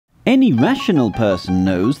Any rational person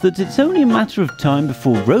knows that it's only a matter of time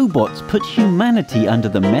before robots put humanity under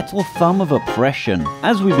the metal thumb of oppression.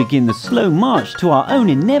 As we begin the slow march to our own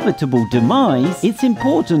inevitable demise, it's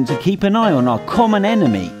important to keep an eye on our common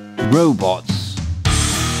enemy, robots.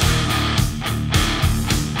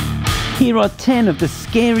 Here are 10 of the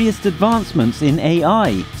scariest advancements in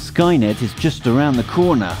AI. Skynet is just around the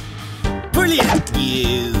corner. Brilliant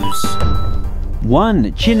news!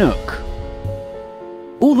 1. Chinook.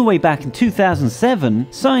 All the way back in 2007,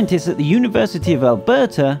 scientists at the University of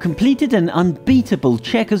Alberta completed an unbeatable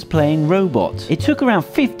checkers playing robot. It took around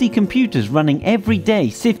 50 computers running every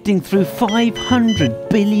day, sifting through 500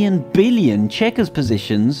 billion checkers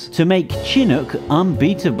positions to make Chinook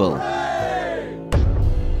unbeatable.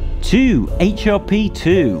 2.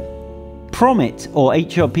 HRP2. Promet, or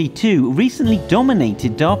HRP2, recently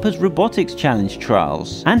dominated DARPA's Robotics Challenge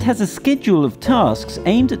trials and has a schedule of tasks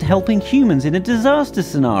aimed at helping humans in a disaster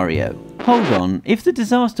scenario. Hold on, if the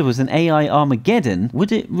disaster was an AI Armageddon,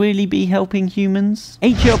 would it really be helping humans?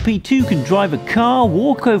 HRP2 can drive a car,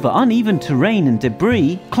 walk over uneven terrain and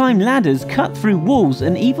debris, climb ladders, cut through walls,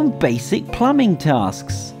 and even basic plumbing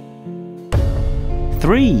tasks.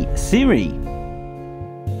 3. Siri.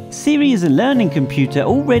 Siri is a learning computer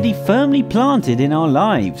already firmly planted in our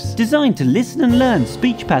lives, designed to listen and learn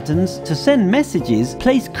speech patterns, to send messages,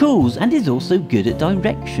 place calls, and is also good at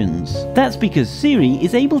directions. That's because Siri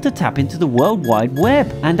is able to tap into the World Wide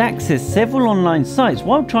Web and access several online sites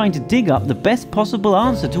while trying to dig up the best possible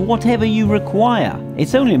answer to whatever you require.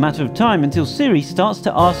 It's only a matter of time until Siri starts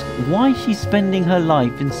to ask why she's spending her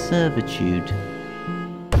life in servitude.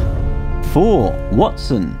 4.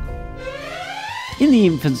 Watson. In the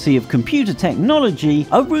infancy of computer technology,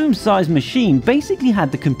 a room-sized machine basically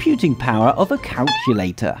had the computing power of a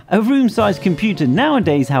calculator. A room-sized computer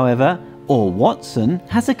nowadays, however, or Watson,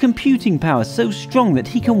 has a computing power so strong that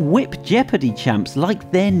he can whip Jeopardy champs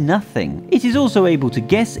like they're nothing. It is also able to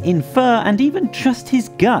guess, infer, and even trust his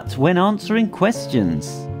gut when answering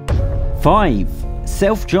questions. 5.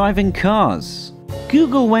 Self-driving cars.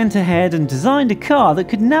 Google went ahead and designed a car that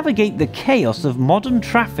could navigate the chaos of modern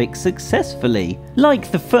traffic successfully.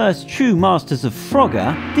 Like the first true masters of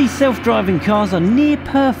Frogger, these self-driving cars are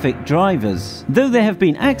near-perfect drivers. Though there have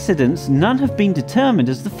been accidents, none have been determined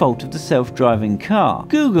as the fault of the self-driving car.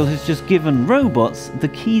 Google has just given robots the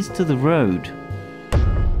keys to the road.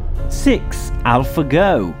 6.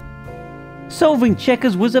 Alphago. Solving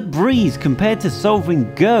checkers was a breeze compared to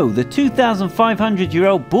solving Go, the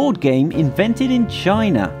 2,500-year-old board game invented in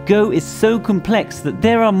China. Go is so complex that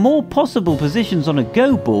there are more possible positions on a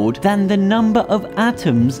Go board than the number of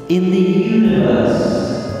atoms in the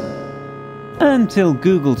universe. Until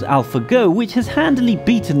Google's Alphago, which has handily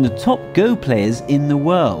beaten the top Go players in the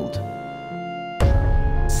world.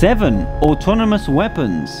 7. Autonomous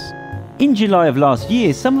weapons. In July of last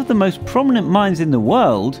year, some of the most prominent minds in the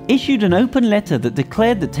world issued an open letter that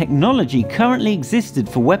declared that technology currently existed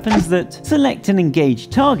for weapons that select and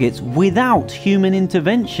engage targets without human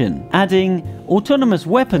intervention, adding, "Autonomous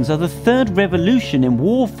weapons are the third revolution in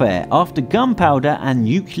warfare after gunpowder and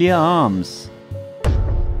nuclear arms."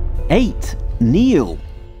 8. Neil.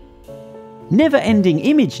 Neverending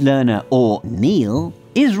Image Learner, or Neil,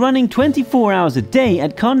 is running 24 hours a day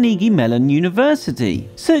at Carnegie Mellon University,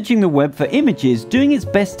 searching the web for images, doing its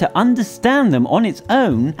best to understand them on its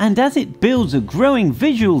own, and as it builds a growing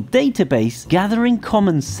visual database, gathering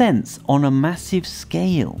common sense on a massive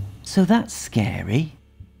scale. So that's scary.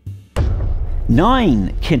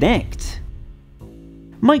 9. Kinect.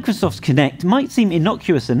 Microsoft's Kinect might seem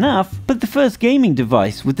innocuous enough, but the first gaming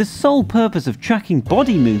device with the sole purpose of tracking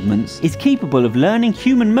body movements is capable of learning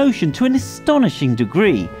human motion to an astonishing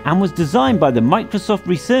degree, and was designed by the Microsoft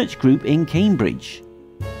Research Group in Cambridge.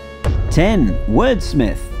 10.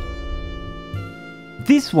 Wordsmith.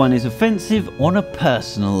 This one is offensive on a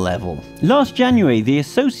personal level. Last January, the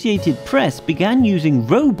Associated Press began using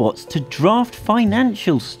robots to draft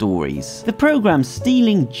financial stories. The program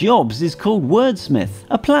stealing jobs is called Wordsmith.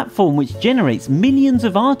 A platform which generates millions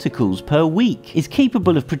of articles per week, is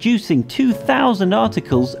capable of producing 2,000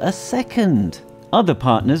 articles a second. Other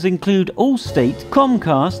partners include Allstate,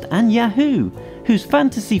 Comcast, and Yahoo, whose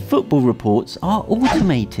fantasy football reports are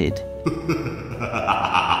automated.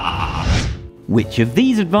 Which of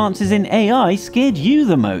these advances in AI scared you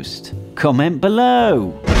the most? Comment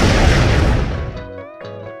below!